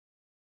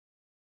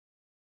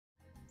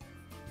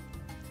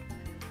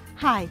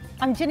Hi,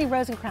 I'm Ginny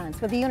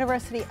Rosencrantz with the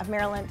University of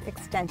Maryland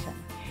Extension.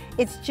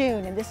 It's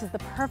June and this is the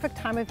perfect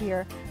time of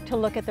year to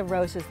look at the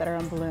roses that are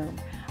in bloom.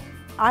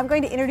 I'm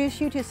going to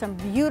introduce you to some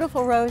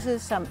beautiful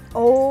roses, some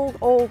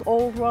old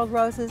world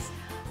roses,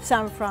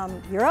 some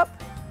from Europe,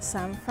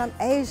 some from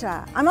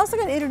Asia. I'm also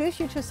going to introduce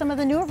you to some of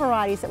the newer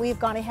varieties that we've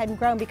gone ahead and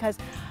grown because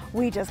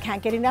we just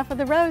can't get enough of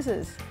the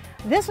roses.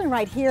 This one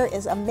right here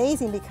is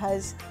amazing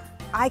because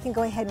I can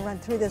go ahead and run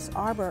through this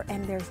arbor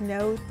and there's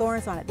no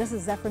thorns on it. This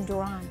is Zephyr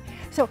Duran.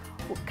 So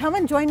come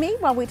and join me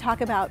while we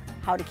talk about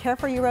how to care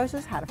for your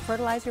roses, how to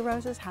fertilize your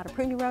roses, how to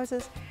prune your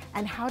roses,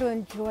 and how to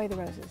enjoy the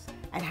roses,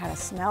 and how to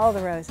smell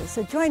the roses.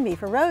 So join me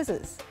for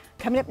roses.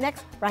 Coming up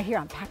next, right here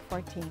on Pack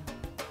 14.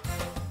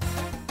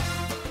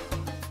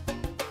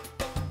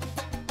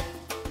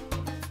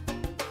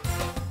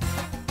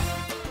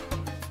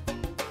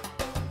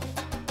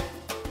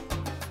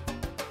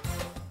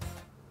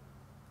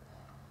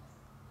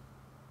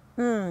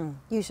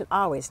 You should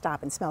always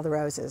stop and smell the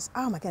roses.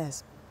 Oh my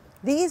goodness.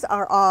 These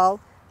are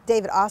all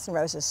David Austin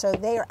roses, so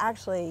they are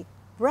actually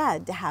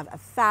bred to have a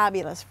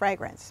fabulous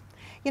fragrance.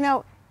 You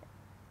know,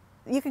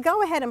 you could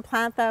go ahead and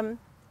plant them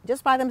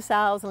just by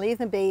themselves and leave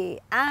them be,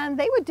 and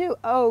they would do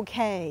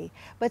okay.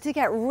 But to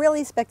get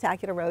really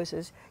spectacular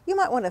roses, you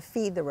might want to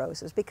feed the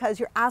roses because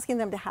you're asking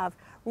them to have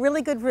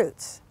really good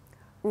roots,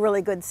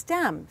 really good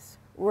stems,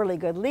 really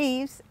good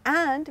leaves,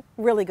 and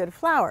really good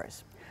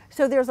flowers.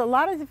 So there's a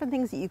lot of different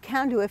things that you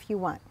can do if you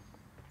want.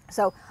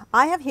 So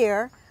I have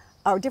here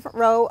a different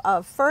row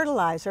of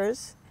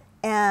fertilizers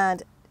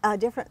and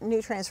different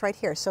nutrients right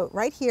here. So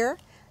right here,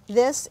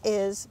 this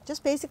is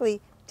just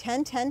basically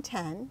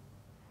 10-10-10.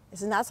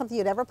 This is not something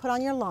you'd ever put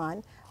on your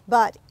lawn,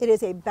 but it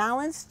is a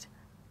balanced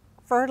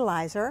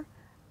fertilizer.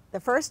 The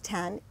first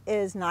 10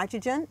 is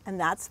nitrogen, and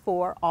that's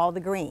for all the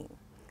green.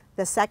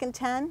 The second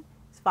 10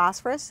 is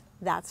phosphorus,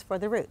 that's for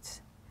the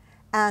roots.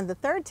 And the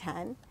third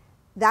 10,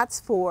 that's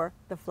for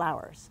the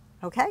flowers,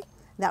 okay?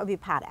 That would be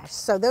potash.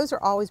 So those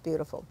are always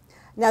beautiful.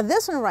 Now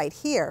this one right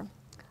here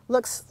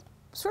looks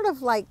sort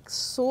of like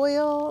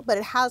soil, but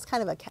it has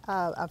kind of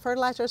a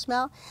fertilizer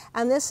smell.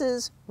 And this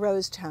is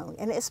rose tone,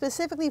 and it's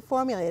specifically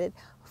formulated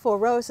for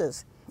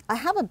roses. I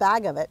have a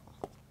bag of it,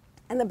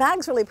 and the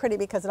bag's really pretty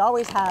because it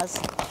always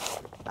has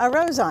a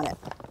rose on it,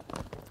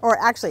 or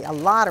actually a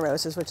lot of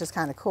roses, which is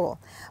kind of cool.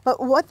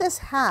 But what this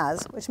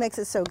has, which makes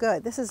it so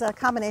good, this is a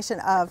combination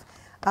of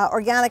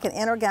organic and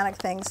inorganic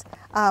things.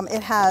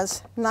 It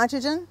has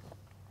nitrogen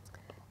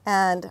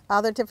and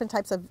other different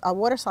types of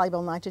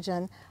water-soluble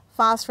nitrogen,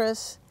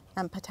 phosphorus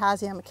and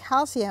potassium,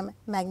 calcium,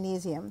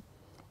 magnesium,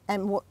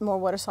 and more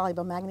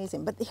water-soluble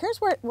magnesium. But here's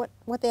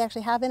what they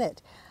actually have in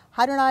it.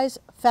 Hydrogenized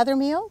feather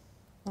meal,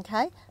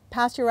 okay,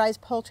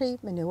 pasteurized poultry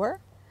manure,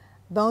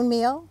 bone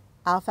meal,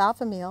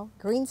 alfalfa meal,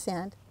 green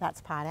sand,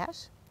 that's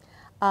potash,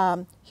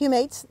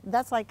 humates,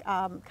 that's like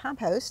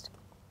compost,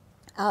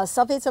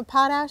 sulfates of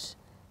potash,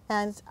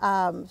 and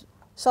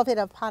sulfate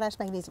of potash,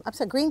 magnesium. I'm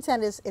sorry, green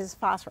sand is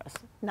phosphorus,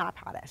 not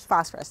potash,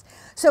 phosphorus.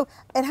 So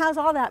it has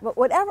all that, but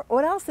what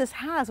else this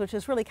has, which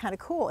is really kind of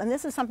cool, and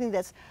this is something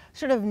that's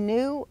sort of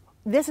new.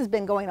 This has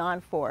been going on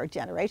for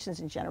generations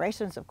and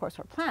generations, of course,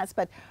 for plants,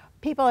 but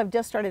people have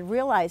just started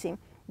realizing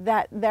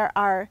that there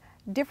are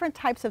different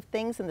types of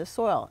things in the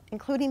soil,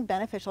 including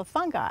beneficial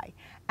fungi.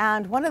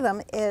 And one of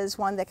them is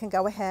one that can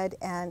go ahead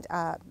and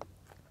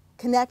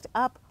connect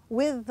up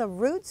with the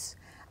roots.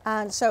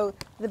 And so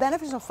the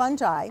beneficial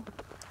fungi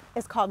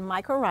is called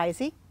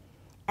mycorrhizae,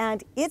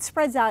 and it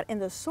spreads out in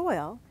the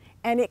soil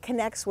and it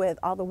connects with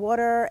all the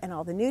water and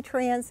all the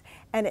nutrients,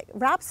 and it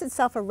wraps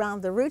itself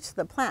around the roots of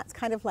the plants,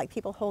 kind of like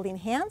people holding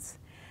hands.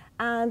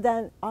 And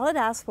then all it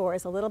asks for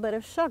is a little bit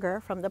of sugar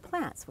from the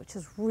plants, which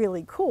is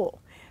really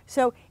cool.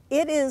 So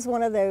it is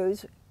one of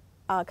those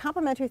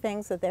complementary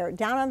things that they're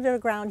down under the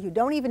ground. You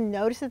don't even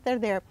notice that they're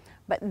there,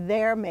 but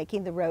they're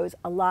making the rose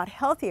a lot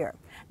healthier.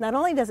 Not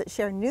only does it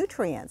share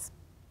nutrients,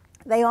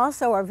 they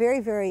also are very,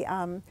 very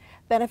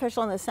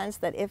beneficial in the sense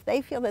that if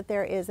they feel that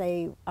there is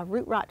a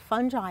root rot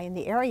fungi in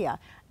the area,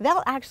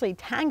 they'll actually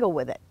tangle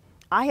with it.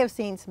 I have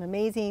seen some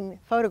amazing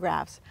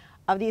photographs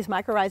of these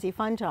mycorrhizae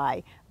fungi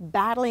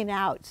battling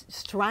out,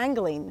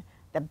 strangling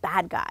the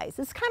bad guys.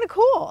 It's kind of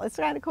cool. It's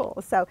kind of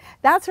cool. So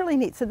that's really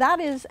neat. So that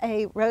is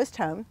a rose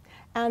tone.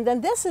 And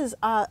then this is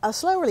a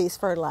slow release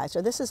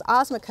fertilizer. This is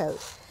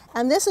Osmocote.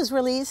 And this is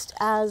released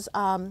as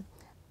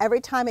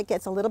every time it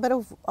gets a little bit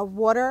of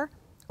water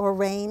or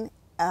rain,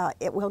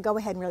 it will go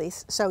ahead and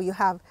release. So you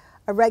have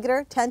a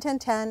regular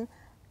 10-10-10,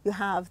 you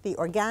have the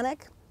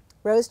organic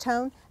rose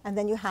tone, and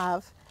then you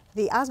have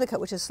the Osmocote,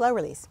 which is slow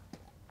release.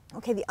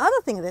 Okay, the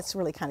other thing that's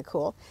really kind of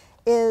cool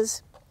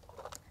is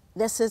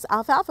this is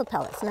alfalfa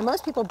pellets. Now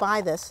most people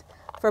buy this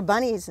for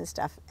bunnies and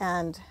stuff,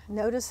 and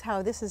notice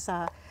how this is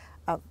a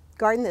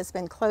garden that's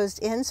been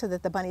closed in so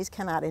that the bunnies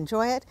cannot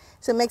enjoy it,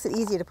 so it makes it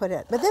easy to put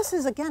it. But this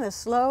is again a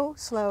slow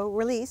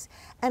release,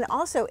 and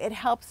also it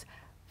helps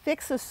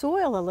fix the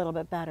soil a little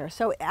bit better.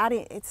 So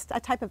it's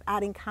a type of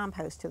adding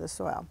compost to the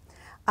soil.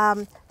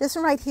 This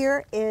one right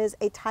here is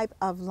a type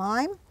of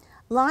lime.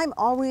 Lime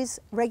always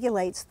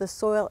regulates the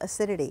soil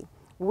acidity.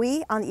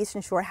 We on the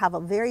Eastern Shore have a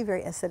very,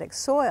 very acidic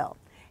soil.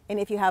 And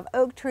if you have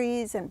oak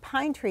trees and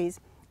pine trees,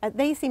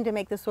 they seem to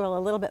make the soil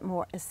a little bit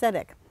more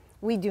acidic.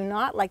 We do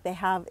not, like they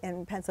have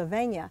in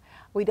Pennsylvania,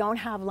 we don't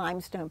have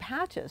limestone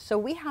patches, so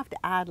we have to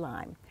add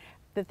lime.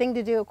 The thing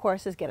to do, of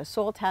course, is get a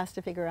soil test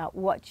to figure out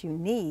what you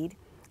need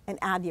and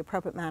add the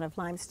appropriate amount of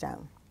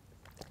limestone.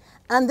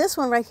 And this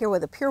one right here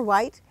with a pure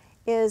white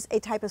is a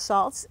type of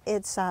salts.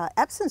 It's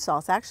Epsom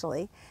salts,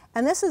 actually.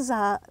 And this is,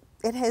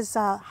 it has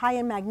high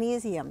in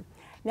magnesium.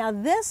 Now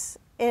this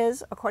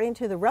is, according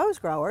to the rose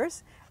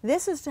growers,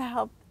 this is to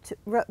help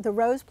the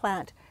rose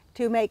plant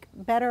to make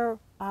better,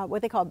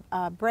 what they call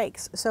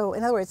breaks. So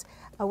in other words,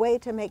 a way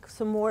to make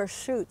some more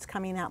shoots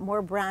coming out,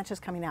 more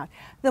branches coming out.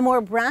 The more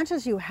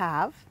branches you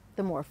have,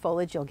 the more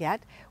foliage you'll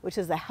get, which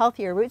is a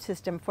healthier root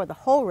system for the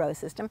whole rose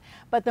system.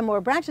 But the more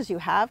branches you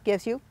have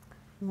gives you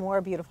more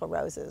beautiful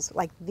roses,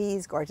 like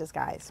these gorgeous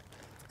guys.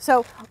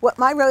 So what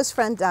my rose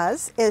friend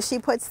does is she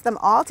puts them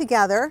all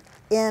together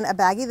in a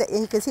baggie,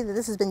 and you can see that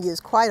this has been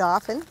used quite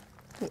often.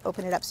 Let me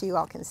open it up so you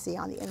all can see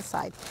on the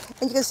inside.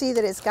 And you can see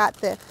that it's got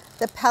the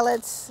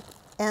pellets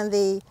and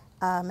the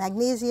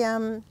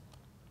magnesium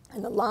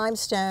and the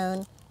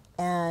limestone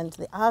and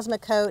the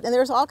osmocote, and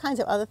there's all kinds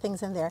of other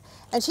things in there.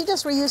 And she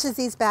just reuses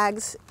these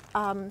bags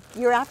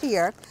year after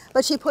year,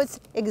 but she puts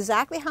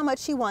exactly how much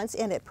she wants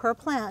in it per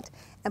plant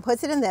and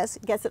puts it in this,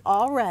 gets it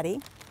all ready,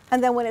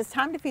 and then when it's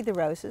time to feed the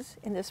roses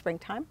in the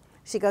springtime,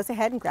 she goes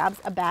ahead and grabs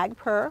a bag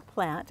per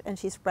plant and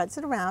she spreads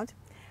it around,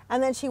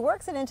 and then she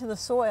works it into the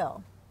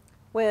soil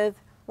with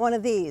one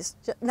of these,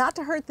 not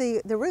to hurt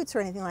the roots or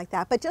anything like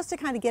that, but just to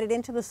kind of get it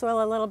into the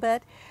soil a little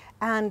bit,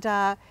 and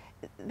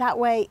that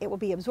way it will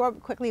be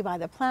absorbed quickly by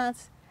the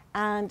plants,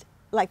 and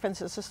like for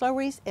instance the slow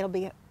release, it'll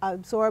be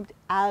absorbed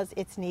as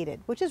it's needed,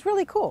 which is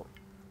really cool.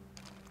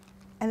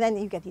 And then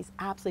you get these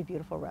absolutely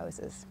beautiful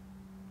roses.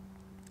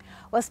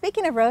 Well,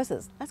 speaking of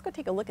roses, let's go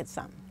take a look at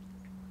some.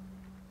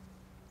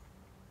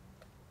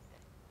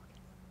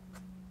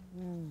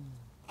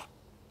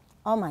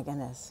 Oh my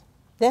goodness,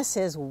 this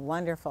is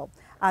wonderful.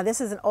 This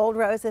is an old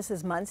rose. This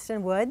is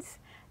Munston Woods.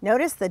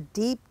 Notice the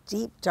deep,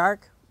 deep,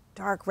 dark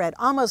red,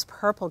 almost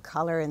purple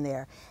color in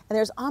there. And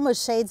there's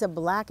almost shades of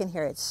black in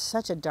here. It's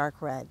such a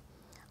dark red.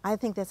 I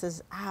think this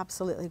is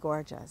absolutely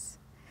gorgeous.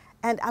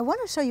 And I want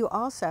to show you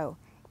also,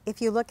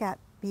 if you look at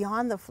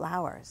beyond the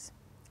flowers,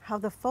 how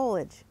the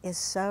foliage is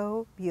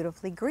so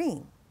beautifully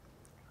green.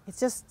 It's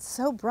just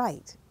so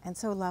bright and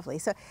so lovely.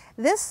 So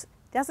this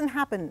doesn't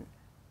happen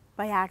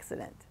by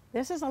accident.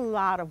 This is a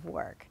lot of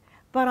work.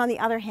 But on the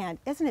other hand,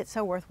 isn't it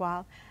so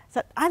worthwhile?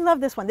 So I love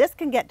this one. This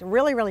can get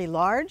really, really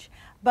large,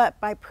 but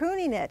by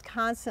pruning it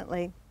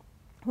constantly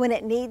when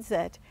it needs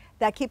it,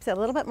 that keeps it a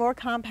little bit more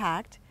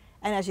compact.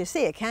 And as you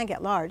see, it can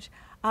get large.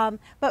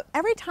 But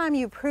every time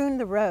you prune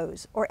the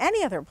rose or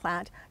any other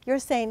plant, you're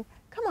saying,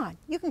 come on,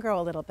 you can grow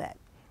a little bit.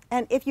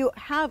 And if you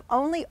have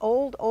only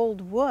old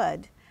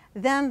wood,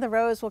 then the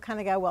rose will kind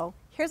of go, well,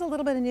 here's a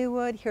little bit of new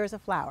wood, here's a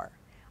flower.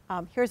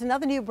 Here's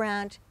another new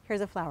branch,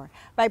 here's a flower.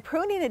 By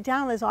pruning it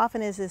down as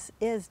often as this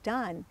is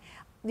done,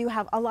 you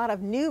have a lot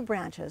of new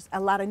branches. A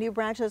lot of new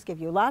branches give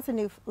you lots of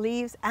new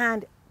leaves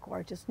and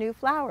gorgeous new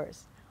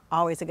flowers.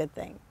 Always a good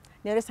thing.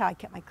 Notice how I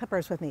kept my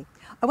clippers with me.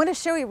 I want to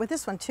show you with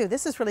this one too.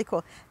 This is really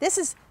cool. This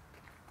is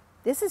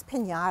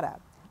Pinata.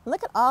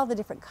 Look at all the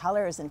different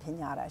colors in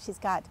Pinata. She's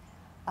got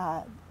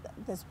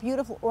this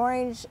beautiful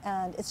orange,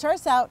 and it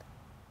starts out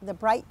the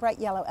bright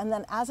yellow, and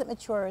then as it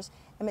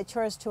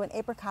matures to an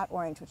apricot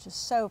orange, which is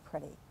so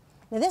pretty.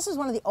 Now this is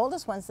one of the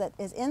oldest ones that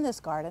is in this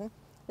garden.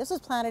 This was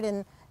planted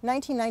in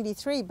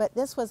 1993, but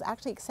this was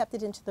actually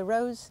accepted into the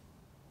rose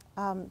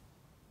in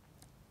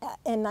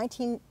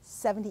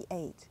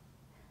 1978.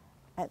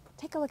 And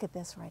take a look at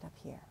this right up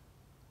here.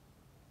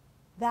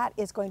 That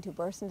is going to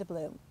burst into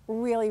bloom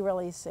really,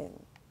 really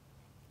soon.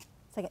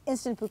 It's like an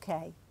instant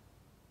bouquet.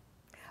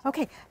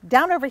 Okay,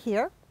 down over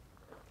here,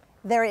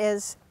 there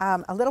is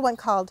a little one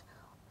called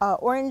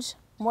Orange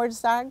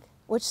Morzag,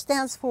 which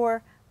stands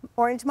for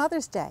Orange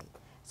Mother's Day.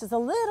 So it's a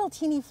little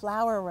teeny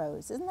flower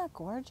rose. Isn't that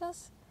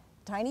gorgeous?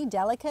 Tiny,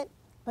 delicate,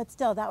 but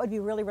still, that would be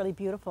really, really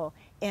beautiful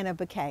in a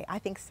bouquet. I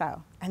think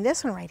so. And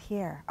this one right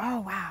here,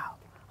 oh wow.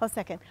 Hold a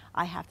second,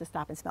 I have to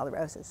stop and smell the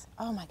roses.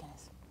 Oh my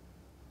goodness.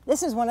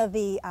 This is one of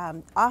the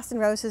Austin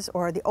roses,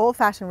 or the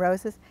old-fashioned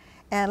roses.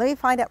 And let me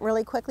find out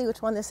really quickly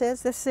which one this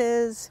is. This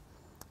is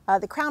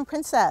the Crown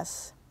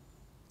Princess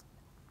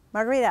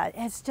Margarita.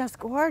 It's just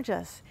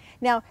gorgeous.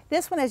 Now,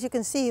 this one, as you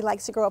can see,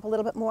 likes to grow up a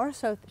little bit more,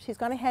 so she's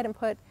gone ahead and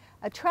put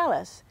a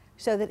trellis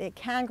so that it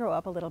can grow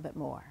up a little bit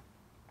more.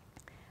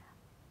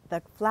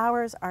 The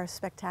flowers are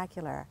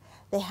spectacular.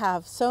 They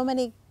have so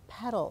many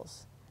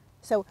petals.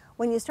 So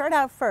when you start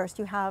out first,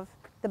 you have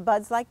the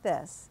buds like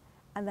this,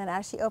 and then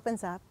as she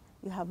opens up,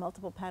 you have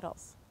multiple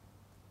petals.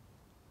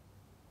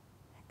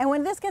 And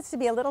when this gets to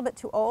be a little bit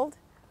too old,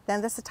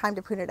 then this is the time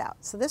to prune it out.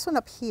 So this one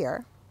up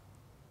here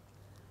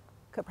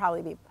could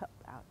probably be put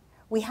out.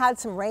 We had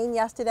some rain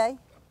yesterday.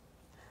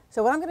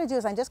 So what I'm going to do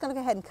is I'm just going to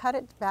go ahead and cut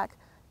it back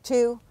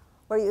to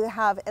where you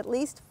have at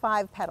least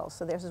 5 petals.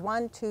 So there's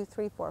 1, 2,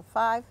 3, 4,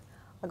 5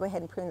 I'll go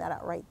ahead and prune that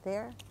out right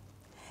there.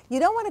 You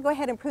don't want to go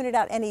ahead and prune it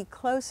out any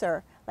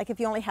closer, like if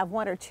you only have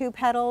 1 or 2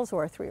 petals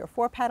or 3 or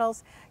 4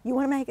 petals. You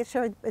want to make it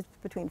sure it's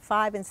between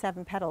 5 and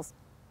 7 petals.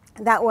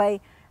 That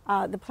way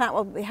the plant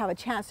will have a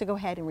chance to go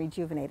ahead and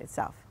rejuvenate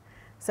itself.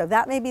 So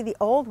that may be the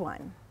old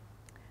one.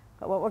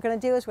 But what we're going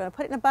to do is we're going to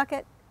put it in a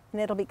bucket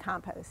and it'll be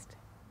compost.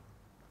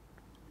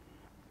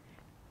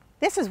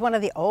 This is one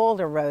of the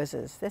older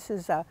roses. This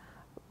is,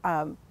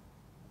 okay,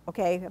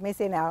 let me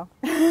see now.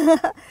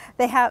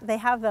 they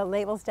have the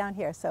labels down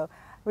here. So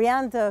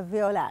Rien de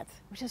Violette,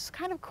 which is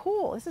kind of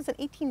cool. This is an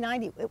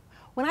 1890.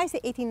 When I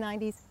say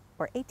 1890s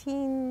or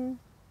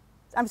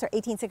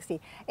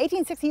 1860.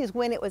 1860 is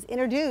when it was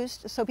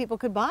introduced so people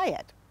could buy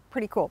it.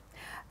 Pretty cool.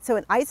 So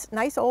a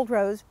nice old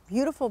rose,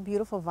 beautiful,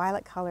 beautiful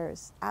violet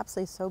colors.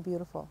 Absolutely so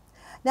beautiful.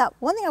 Now,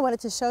 one thing I wanted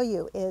to show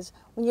you is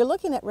when you're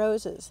looking at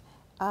roses,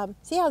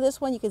 see how this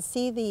one you can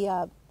see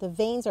the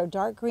veins are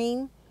dark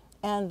green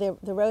and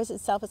the rose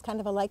itself is kind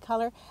of a light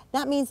color?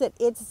 That means that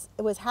it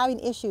was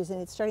having issues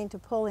and it's starting to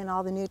pull in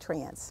all the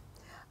nutrients.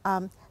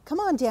 Come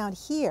on down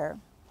here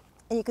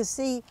and you can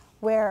see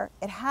where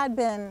it had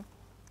been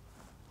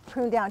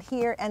pruned down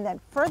here, and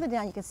then further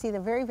down you can see the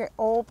very, very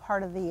old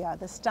part of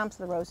the stumps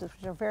of the roses,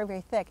 which are very,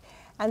 very thick.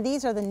 And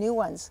these are the new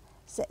ones.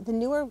 So the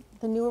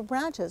newer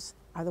branches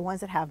are the ones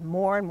that have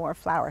more and more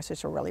flowers,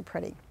 which are really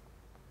pretty.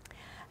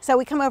 So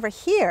we come over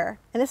here,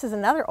 and this is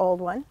another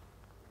old one,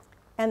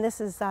 and this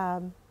is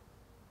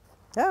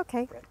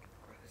okay,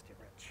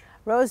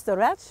 Rose de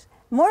Retz,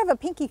 more of a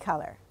pinky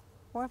color,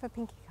 more of a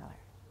pinky color.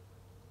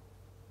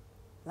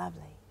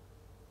 Lovely.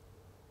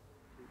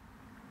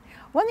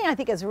 One thing I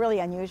think is really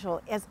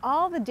unusual is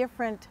all the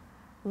different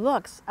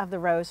looks of the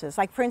roses.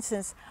 Like for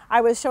instance,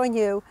 I was showing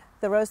you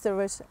the Rose de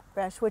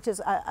Retz, which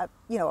is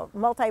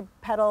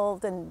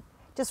multi-petaled and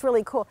just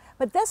really cool.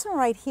 But this one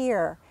right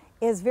here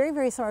is very,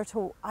 very similar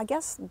to, I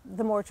guess,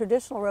 the more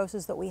traditional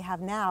roses that we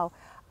have now.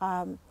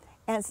 And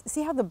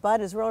see how the bud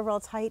is real, real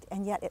tight,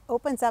 and yet it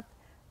opens up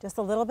just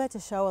a little bit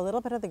to show a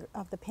little bit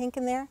of the pink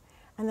in there.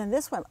 And then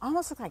this one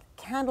almost looks like a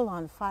candle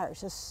on fire.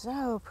 It's just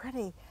so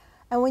pretty.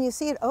 And when you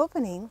see it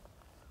opening,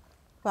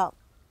 well,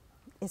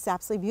 it's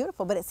absolutely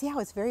beautiful, but see how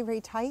it's very,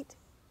 very tight?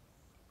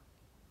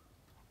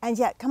 And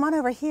yet, come on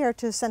over here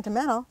to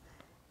Sentimental,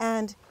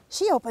 and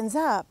she opens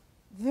up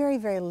very,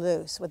 very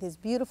loose with these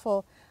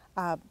beautiful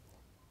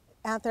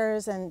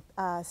anthers and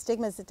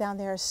stigmas down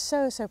there.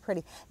 So, so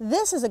pretty.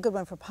 This is a good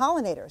one for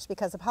pollinators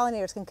because the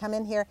pollinators can come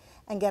in here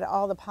and get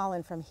all the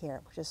pollen from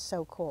here, which is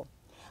so cool.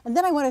 And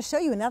then I want to show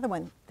you another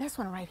one. This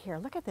one right here.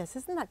 Look at this.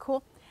 Isn't that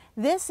cool?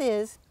 This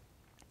is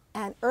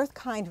an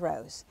earth-kind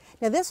rose.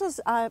 Now this was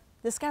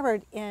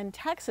discovered in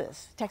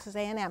Texas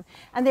A&M,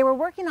 and they were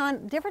working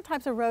on different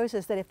types of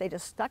roses that if they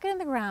just stuck it in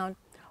the ground,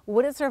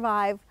 would it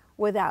survive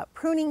without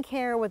pruning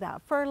care,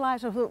 without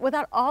fertilizer,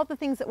 without all the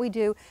things that we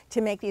do to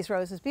make these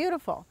roses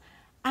beautiful.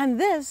 And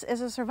this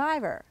is a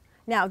survivor.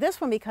 Now this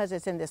one, because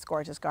it's in this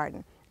gorgeous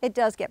garden, it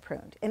does get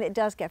pruned and it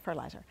does get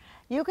fertilizer.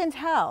 You can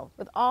tell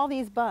with all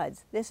these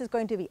buds, this is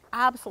going to be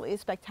absolutely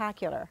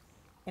spectacular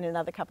in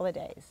another couple of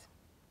days.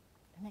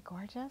 Isn't it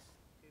gorgeous?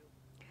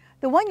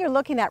 The one you're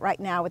looking at right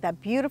now with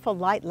that beautiful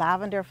light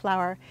lavender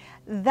flower,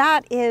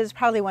 that is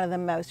probably one of the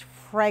most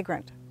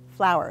fragrant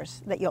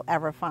flowers that you'll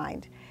ever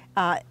find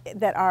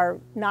that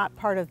are not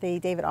part of the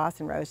David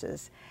Austin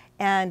roses.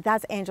 And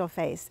that's Angel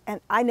Face.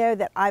 And I know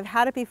that I've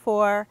had it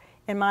before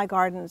in my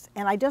gardens,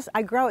 and I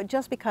grow it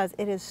just because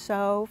it is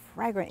so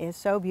fragrant, it is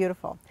so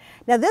beautiful.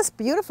 Now this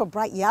beautiful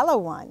bright yellow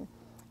one,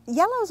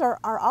 yellows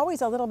are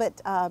always a little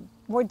bit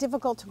more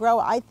difficult to grow,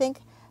 I think.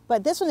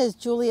 But this one is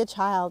Julia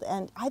Child,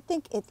 and I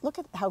think look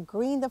at how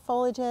green the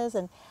foliage is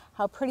and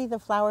how pretty the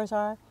flowers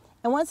are.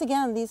 And once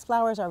again, these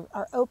flowers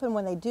are open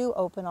when they do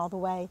open all the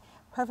way,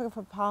 perfect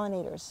for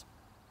pollinators.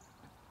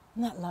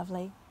 Isn't that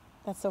lovely?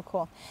 That's so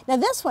cool. Now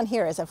this one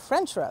here is a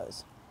French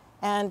rose,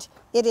 and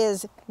it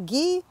is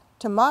Guy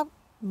de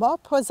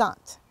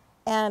Maupassant.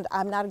 And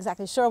I'm not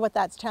exactly sure what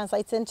that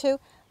translates into,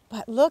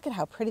 but look at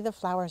how pretty the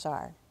flowers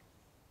are.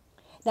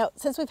 Now,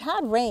 since we've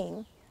had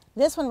rain,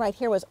 this one right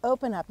here was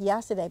open up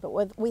yesterday,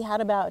 but we had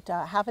about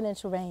half an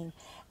inch of rain.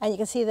 And you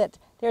can see that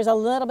there's a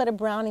little bit of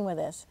browning with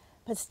this,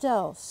 but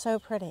still so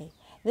pretty.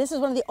 This is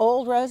one of the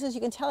old roses.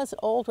 You can tell it's an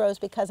old rose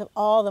because of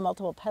all the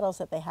multiple petals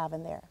that they have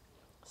in there.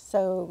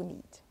 So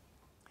neat.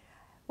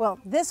 Well,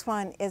 this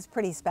one is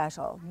pretty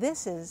special.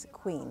 This is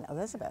Queen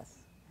Elizabeth.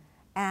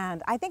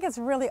 And I think it's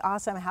really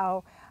awesome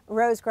how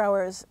rose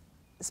growers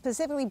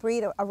specifically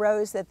breed a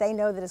rose that they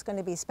know that is going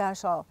to be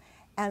special.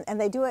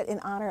 And they do it in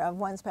honor of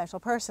one special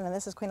person, and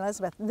this is Queen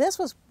Elizabeth. This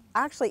was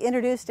actually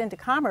introduced into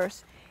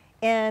commerce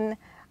in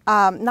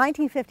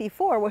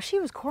 1954. Well, she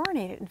was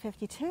coronated in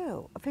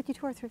 52 or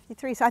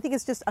 53. So I think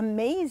it's just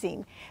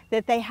amazing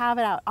that they have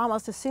it out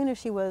almost as soon as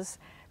she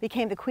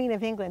became the Queen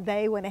of England.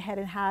 They went ahead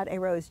and had a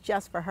rose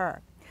just for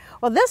her.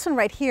 Well, this one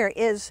right here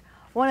is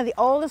one of the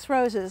oldest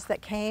roses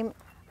that came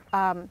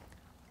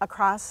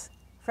across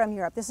from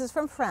Europe. This is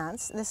from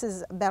France. This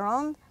is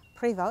Baron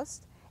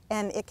Prévost.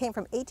 And it came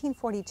from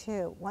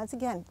 1842. Once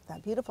again,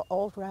 that beautiful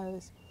old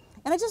rose.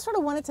 And I just sort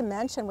of wanted to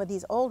mention with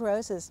these old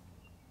roses,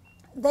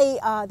 they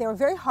were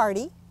very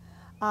hardy.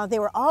 They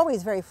were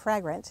always very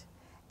fragrant.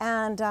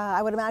 And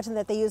I would imagine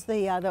that they used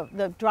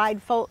the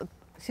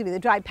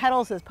dried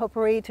petals as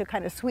potpourri to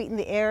kind of sweeten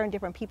the air in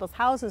different people's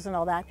houses and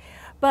all that.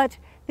 But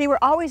they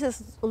were always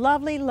this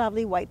lovely,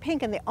 lovely white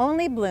pink, and they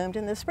only bloomed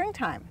in the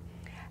springtime.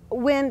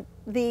 When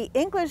the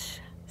English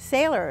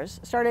sailors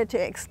started to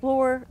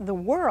explore the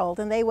world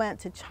and they went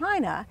to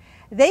China,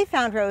 they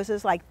found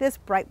roses like this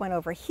bright one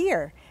over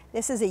here.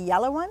 This is a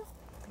yellow one,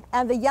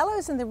 and the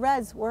yellows and the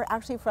reds were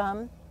actually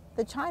from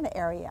the China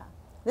area.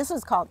 This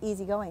was called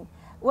easygoing.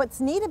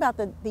 What's neat about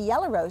the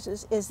yellow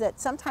roses is that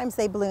sometimes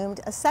they bloomed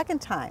a second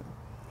time.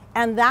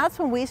 And that's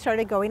when we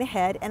started going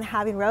ahead and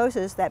having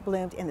roses that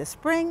bloomed in the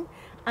spring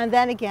and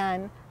then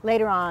again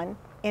later on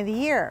in the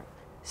year.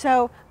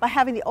 So by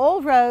having the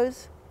old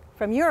rose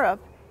from Europe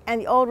and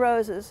the old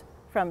roses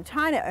from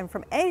China and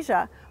from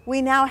Asia,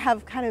 we now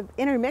have kind of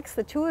intermixed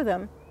the two of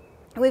them.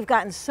 We've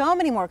gotten so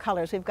many more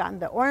colors. We've gotten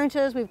the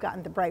oranges, we've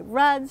gotten the bright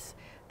reds,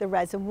 the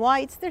reds and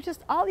whites. They're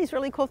just all these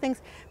really cool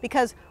things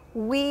because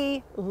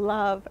we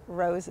love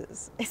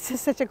roses. It's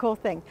just such a cool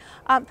thing.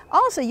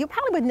 Also, you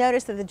probably would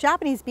notice that the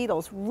Japanese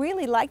beetles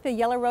really like the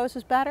yellow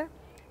roses better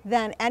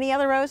than any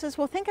other roses.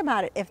 Well, think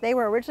about it. If they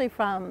were originally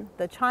from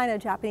the China,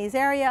 Japanese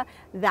area,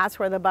 that's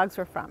where the bugs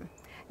were from.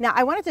 Now,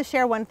 I wanted to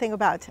share one thing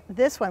about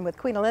this one with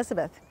Queen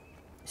Elizabeth.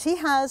 She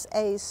has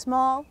a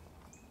small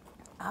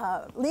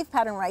leaf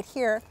pattern right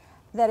here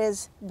that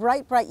is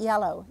bright, bright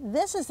yellow.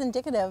 This is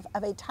indicative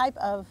of a type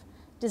of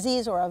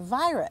disease or a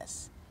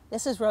virus.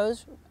 This is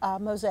rose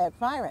mosaic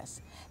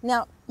virus.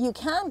 Now, you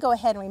can go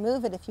ahead and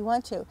remove it if you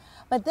want to,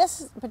 but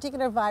this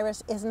particular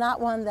virus is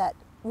not one that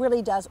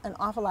really does an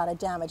awful lot of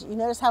damage. You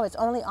notice how it's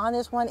only on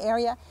this one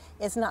area?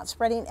 It's not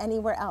spreading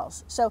anywhere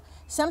else. So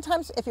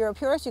sometimes if you're a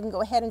purist, you can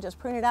go ahead and just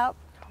prune it out,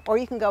 or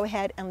you can go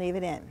ahead and leave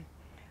it in.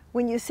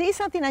 When you see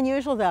something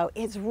unusual though,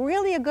 it's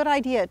really a good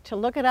idea to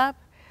look it up.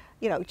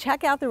 You know,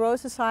 check out the Rose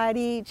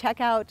Society,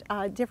 check out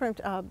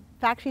different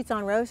fact sheets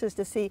on roses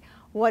to see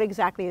what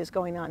exactly is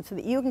going on so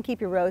that you can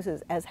keep your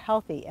roses as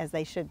healthy as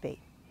they should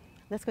be.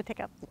 Let's go take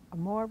up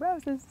more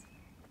roses.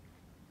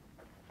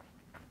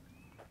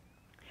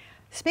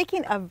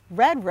 Speaking of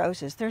red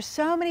roses, there's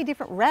so many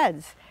different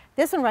reds.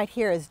 This one right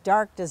here is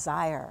Dark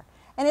Desire,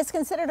 and it's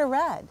considered a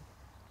red,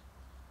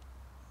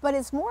 but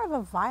it's more of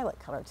a violet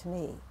color to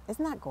me.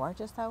 Isn't that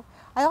gorgeous though?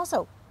 I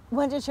also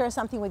wanted to share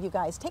something with you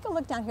guys. Take a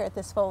look down here at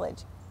this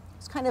foliage.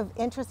 It's kind of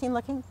interesting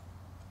looking.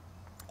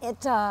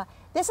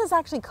 This is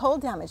actually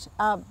cold damage.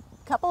 A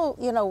couple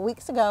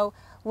weeks ago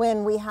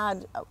when we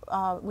had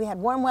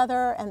warm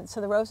weather, and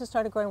so the roses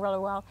started growing really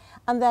well,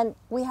 and then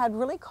we had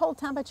really cold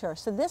temperatures.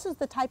 So this is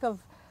the type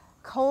of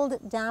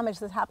cold damage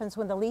that happens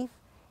when the leaf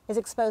is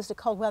exposed to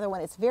cold weather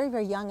when it's very,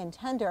 very young and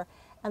tender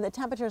and the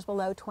temperature is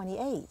below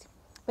 28.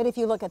 But if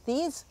you look at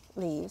these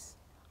leaves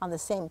on the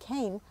same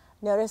cane,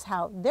 notice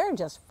how they're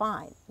just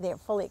fine. They're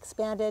fully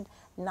expanded,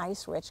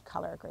 nice, rich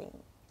color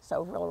green.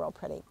 So real, real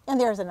pretty. And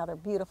there's another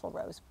beautiful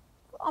rose,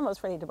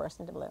 almost ready to burst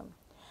into bloom.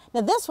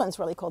 Now this one's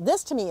really cool.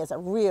 This to me is a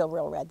real,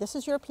 real red. This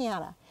is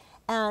Europeana.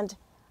 And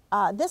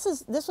this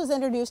was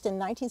introduced in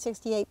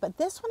 1968, but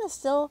this one is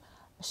still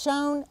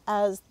shown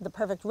as the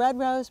perfect red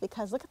rose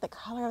because look at the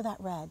color of that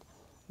red.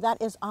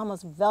 That is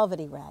almost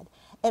velvety red.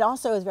 It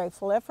also is very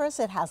foliferous.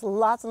 It has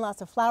lots and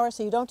lots of flowers,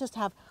 so you don't just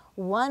have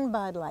one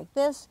bud like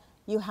this,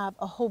 you have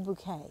a whole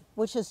bouquet,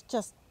 which is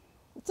just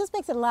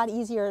makes it a lot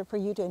easier for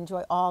you to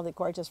enjoy all the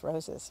gorgeous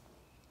roses.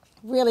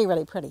 Really,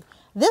 really pretty.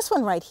 This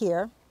one right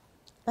here,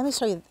 let me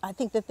show you, I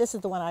think that this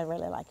is the one I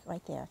really like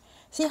right there.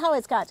 See how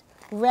it's got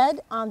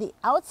red on the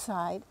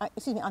outside,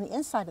 on the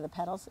inside of the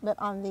petals, but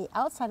on the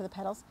outside of the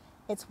petals,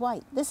 it's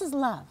white. This is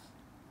love.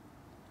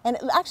 And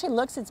it actually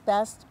looks its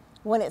best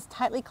when it's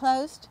tightly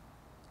closed.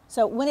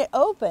 So when it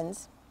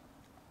opens,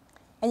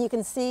 and you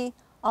can see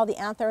all the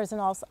anthers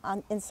and all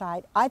on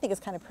inside, I think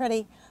it's kind of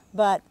pretty,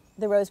 but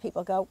the rose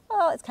people go,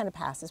 well, it's kind of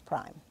past its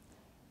prime.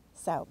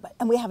 So,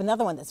 and we have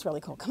another one that's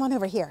really cool. Come on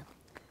over here.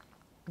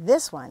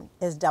 This one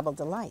is Double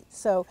Delight.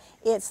 So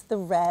it's the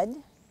red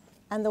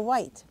and the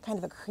white, kind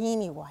of a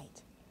creamy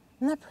white.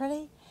 Isn't that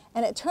pretty?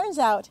 And it turns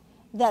out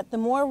that the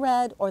more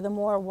red or the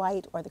more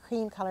white or the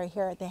cream color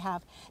here they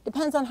have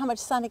depends on how much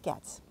sun it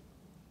gets.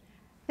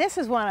 This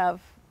is one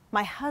of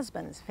my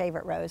husband's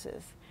favorite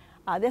roses.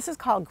 This is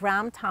called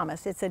Graham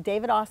Thomas. It's a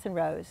David Austin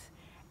rose.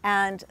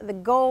 And the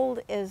gold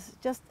is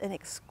just an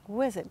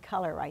exquisite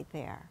color right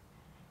there.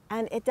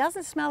 And it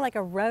doesn't smell like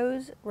a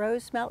rose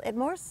smell. It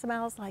more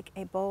smells like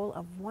a bowl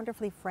of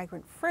wonderfully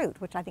fragrant fruit,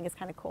 which I think is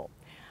kind of cool.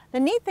 The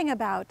neat thing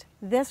about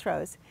this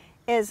rose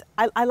is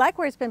I like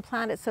where it's been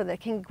planted so that it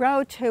can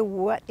grow to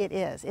what it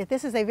is. If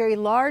this is a very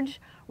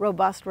large,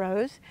 robust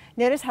rose,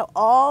 notice how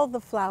all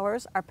the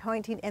flowers are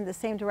pointing in the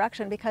same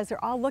direction because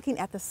they're all looking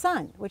at the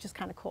sun, which is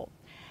kind of cool.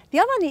 The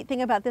other neat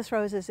thing about this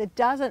rose is it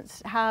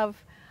doesn't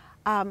have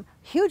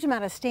huge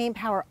amount of staying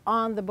power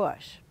on the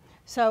bush.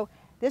 So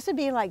this would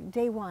be like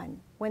day one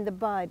when the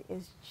bud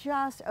is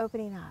just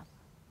opening up,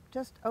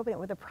 just opening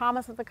with the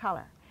promise of the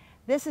color.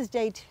 This is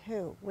day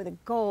 2, where the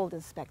gold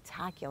is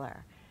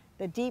spectacular.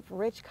 The deep,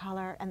 rich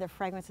color and the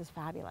fragrance is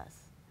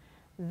fabulous.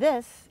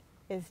 This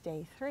is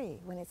day 3.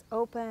 When it's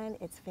open,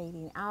 it's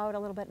fading out a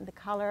little bit in the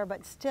color,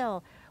 but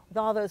still, with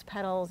all those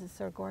petals, it's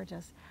so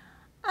gorgeous.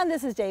 And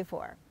this is day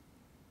 4,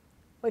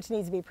 which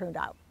needs to be pruned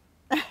out.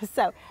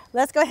 So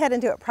let's go ahead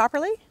and do it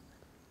properly.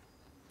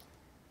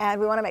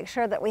 And we want to make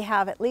sure that we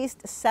have at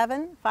least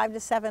 5 to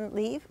 7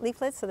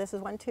 leaflets. So this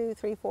is 1, 2,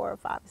 3, 4,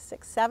 5,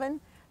 6,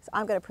 7. So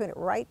I'm going to prune it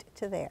right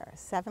to there,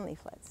 7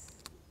 leaflets.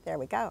 There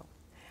we go.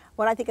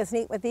 What I think is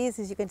neat with these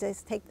is you can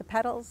just take the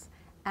petals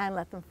and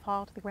let them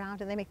fall to the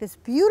ground, and they make this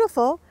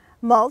beautiful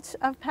mulch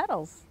of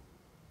petals.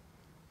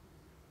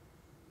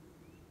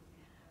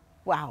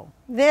 Wow.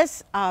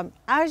 This,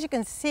 as you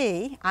can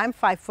see, I'm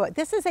 5 foot.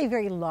 This is a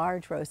very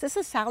large rose. This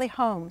is Sally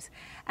Holmes,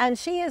 and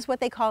she is what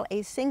they call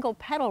a single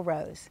petal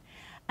rose.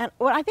 And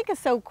what I think is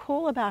so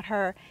cool about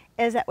her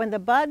is that when the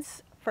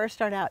buds first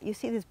start out, you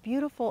see this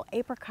beautiful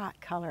apricot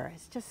color.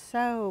 It's just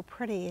so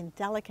pretty and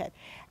delicate.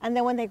 And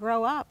then when they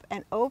grow up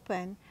and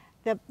open,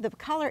 the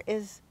color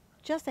is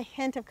just a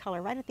hint of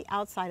color right at the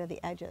outside of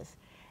the edges.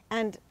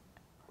 And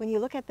when you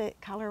look at the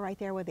color right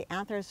there with the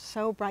anthers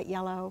so bright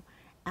yellow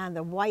and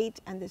the white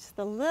and this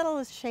the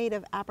littlest shade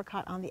of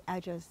apricot on the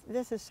edges,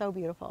 this is so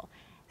beautiful.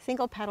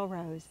 Single petal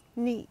rose,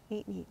 neat,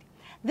 neat, neat.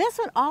 This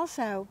one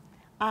also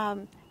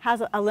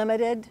has a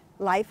limited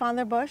life on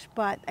the bush,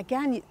 but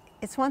again,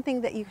 it's one thing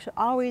that you should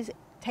always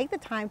take the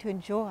time to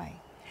enjoy.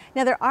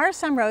 Now there are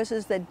some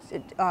roses that,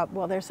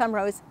 well, there's some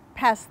rose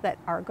pests that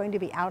are going to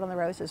be out on the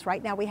roses.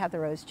 Right now we have the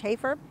rose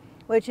chafer,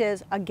 which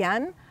is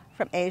again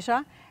from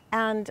Asia,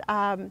 and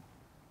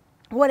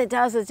what it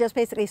does is just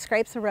basically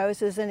scrapes the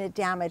roses and it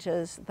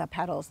damages the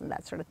petals and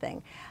that sort of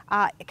thing.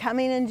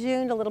 Coming in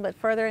June, a little bit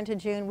further into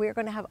June, we're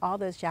going to have all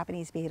those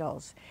Japanese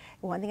beetles.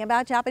 One thing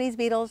about Japanese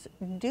beetles,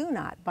 do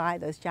not buy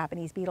those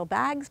Japanese beetle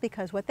bags,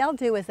 because what they'll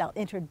do is they'll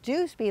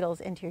introduce beetles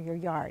into your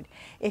yard.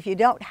 If you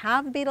don't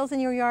have beetles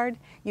in your yard,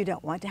 you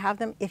don't want to have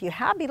them. If you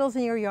have beetles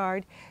in your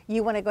yard,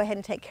 you want to go ahead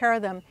and take care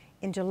of them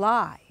in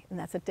July. And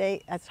that's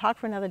talk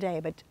for another day,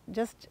 but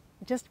just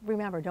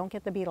remember, don't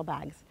get the beetle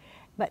bags.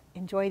 But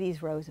enjoy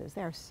these roses.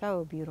 They're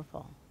so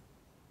beautiful.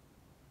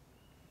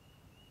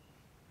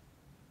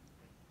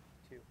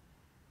 2.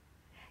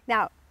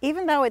 Now,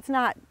 even though it's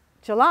not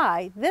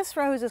July, this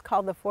rose is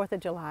called the 4th of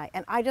July,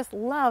 and I just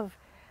love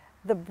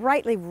the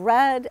brightly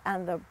red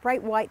and the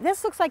bright white.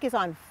 This looks like it's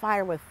on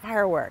fire with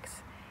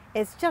fireworks.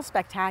 It's just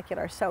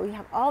spectacular. So you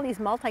have all these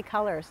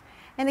multicolors.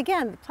 And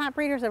again, the plant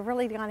breeders have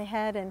really gone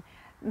ahead and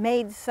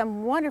made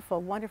some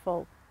wonderful,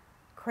 wonderful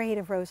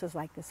creative roses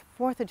like this,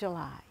 4th of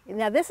July.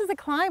 Now this is a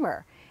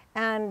climber,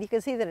 and you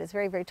can see that it's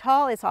very, very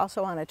tall. It's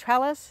also on a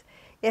trellis.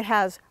 It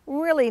has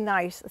really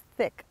nice,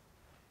 thick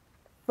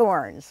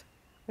thorns,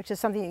 which is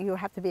something you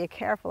have to be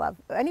careful of.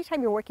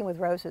 Anytime you're working with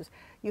roses,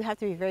 you have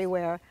to be very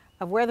aware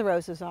of where the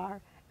roses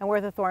are and where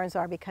the thorns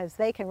are, because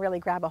they can really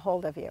grab a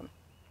hold of you.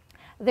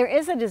 There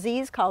is a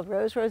disease called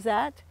rose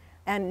rosette,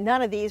 and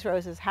none of these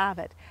roses have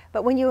it.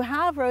 But when you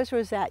have rose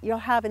rosette, you'll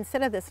have,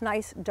 instead of this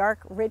nice,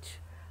 dark, rich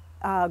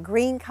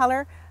green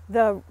color,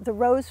 the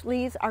rose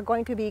leaves are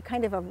going to be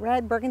kind of a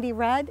red, burgundy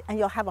red, and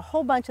you'll have a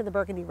whole bunch of the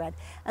burgundy red.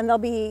 And they'll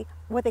be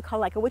what they call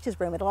like a witch's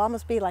broom. It'll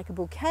almost be like a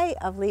bouquet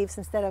of leaves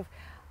instead of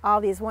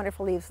all these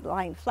wonderful leaves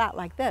lying flat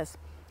like this.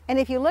 And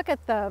if you look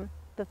at the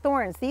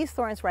thorns, these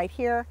thorns right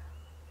here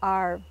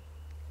are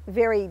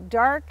very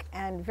dark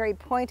and very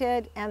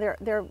pointed, and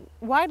they're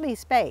widely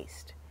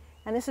spaced.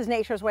 And this is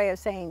nature's way of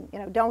saying, you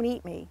know, don't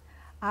eat me.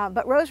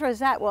 But rose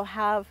rosette will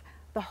have,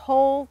 the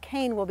whole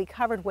cane will be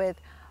covered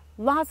with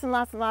lots and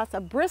lots and lots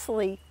of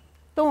bristly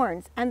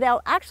thorns, and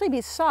they'll actually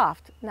be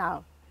soft.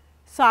 Now,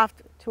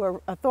 soft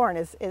to a thorn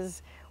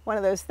is one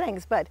of those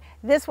things, but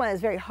this one is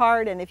very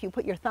hard, and if you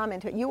put your thumb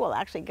into it, you will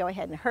actually go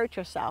ahead and hurt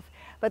yourself.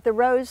 But the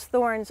rose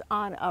thorns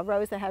on a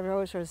rose that has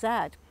rose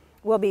rosette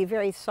will be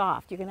very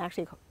soft. You can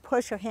actually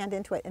push your hand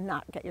into it and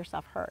not get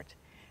yourself hurt.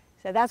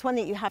 So that's one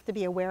that you have to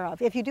be aware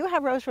of. If you do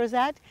have rose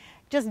rosette,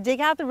 just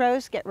dig out the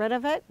rose, get rid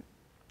of it.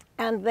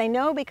 And they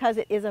know, because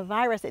it is a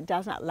virus, it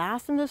does not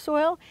last in the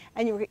soil,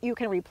 and you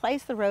can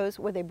replace the rose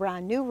with a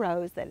brand new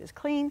rose that is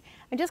clean,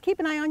 and just keep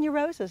an eye on your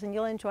roses and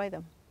you'll enjoy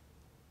them.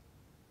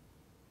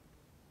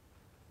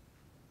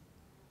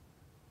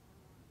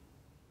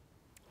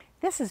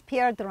 This is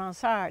Pierre de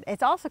Ronsard.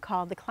 It's also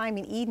called the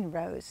Climbing Eden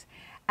rose.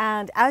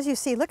 And as you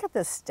see, look at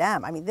the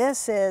stem. I mean,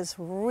 this is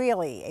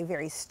really a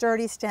very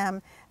sturdy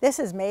stem. This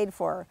is made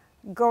for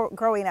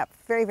growing up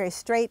very, very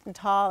straight and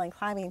tall and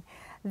climbing.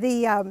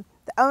 The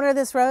owner of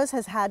this rose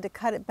has had to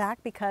cut it back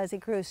because it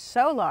grew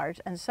so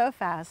large and so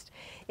fast,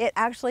 it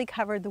actually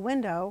covered the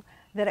window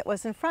that it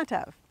was in front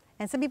of.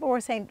 And some people were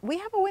saying, we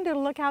have a window to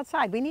look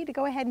outside. We need to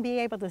go ahead and be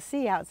able to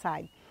see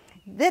outside.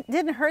 That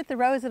didn't hurt the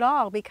rose at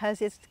all,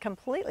 because it's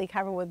completely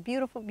covered with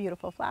beautiful,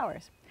 beautiful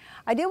flowers.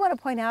 I do want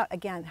to point out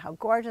again how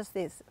gorgeous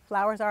these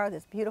flowers are,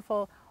 this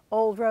beautiful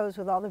old rose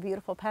with all the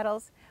beautiful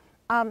petals.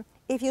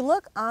 If you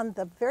look on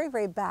the very,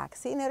 very back,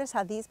 see, notice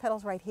how these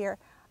petals right here,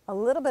 a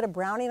little bit of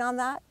browning on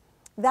that?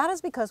 That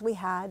is because we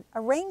had a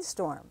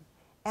rainstorm.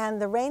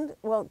 And the rain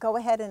will go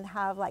ahead and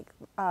have like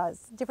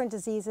different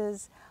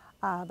diseases,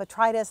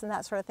 botrytis and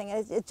that sort of thing.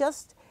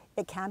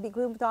 It can be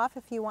groomed off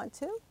if you want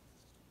to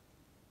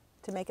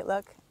make it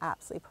look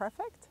absolutely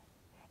perfect.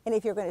 And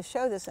if you're going to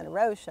show this in a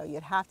rose show,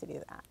 you'd have to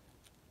do that.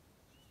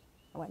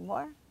 One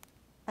more,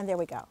 and there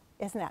we go.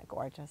 Isn't that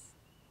gorgeous?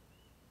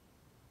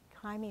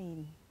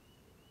 Climbing.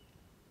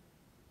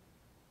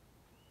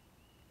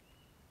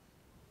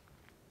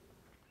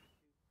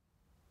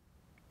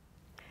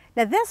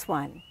 Now this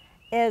one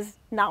is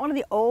not one of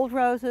the old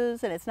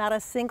roses, and it's not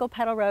a single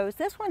petal rose.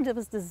 This one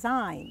was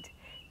designed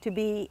to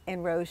be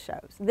in rose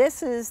shows.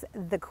 This is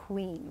the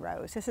queen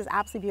rose. This is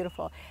absolutely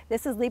beautiful.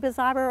 This is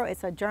Liebesabel.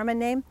 It's a German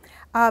name.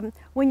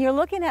 When you're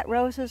looking at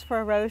roses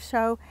for a rose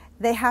show,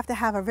 they have to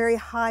have a very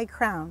high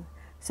crown.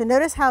 So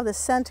notice how the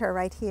center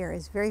right here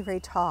is very, very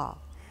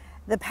tall.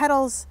 The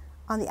petals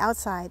on the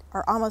outside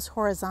are almost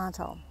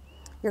horizontal.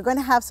 You're going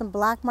to have some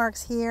black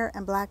marks here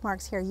and black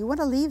marks here. You want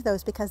to leave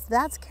those because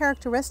that's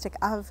characteristic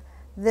of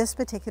this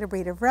particular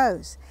breed of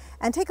rose.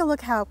 And take a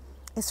look how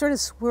it sort of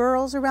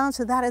swirls around,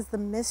 so that is the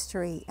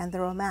mystery and the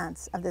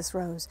romance of this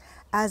rose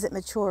as it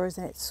matures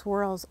and it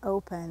swirls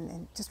open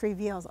and just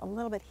reveals a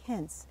little bit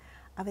hints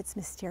of its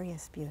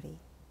mysterious beauty.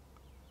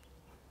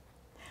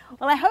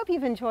 Well, I hope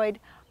you've enjoyed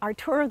our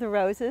tour of the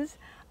roses.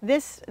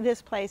 This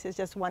place is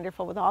just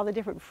wonderful with all the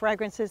different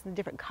fragrances and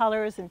different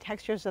colors and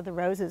textures of the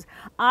roses.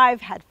 I've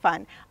had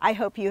fun. I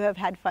hope you have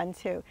had fun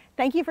too.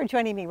 Thank you for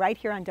joining me right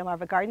here on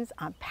Delmarva Gardens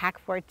on Pack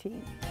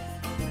 14.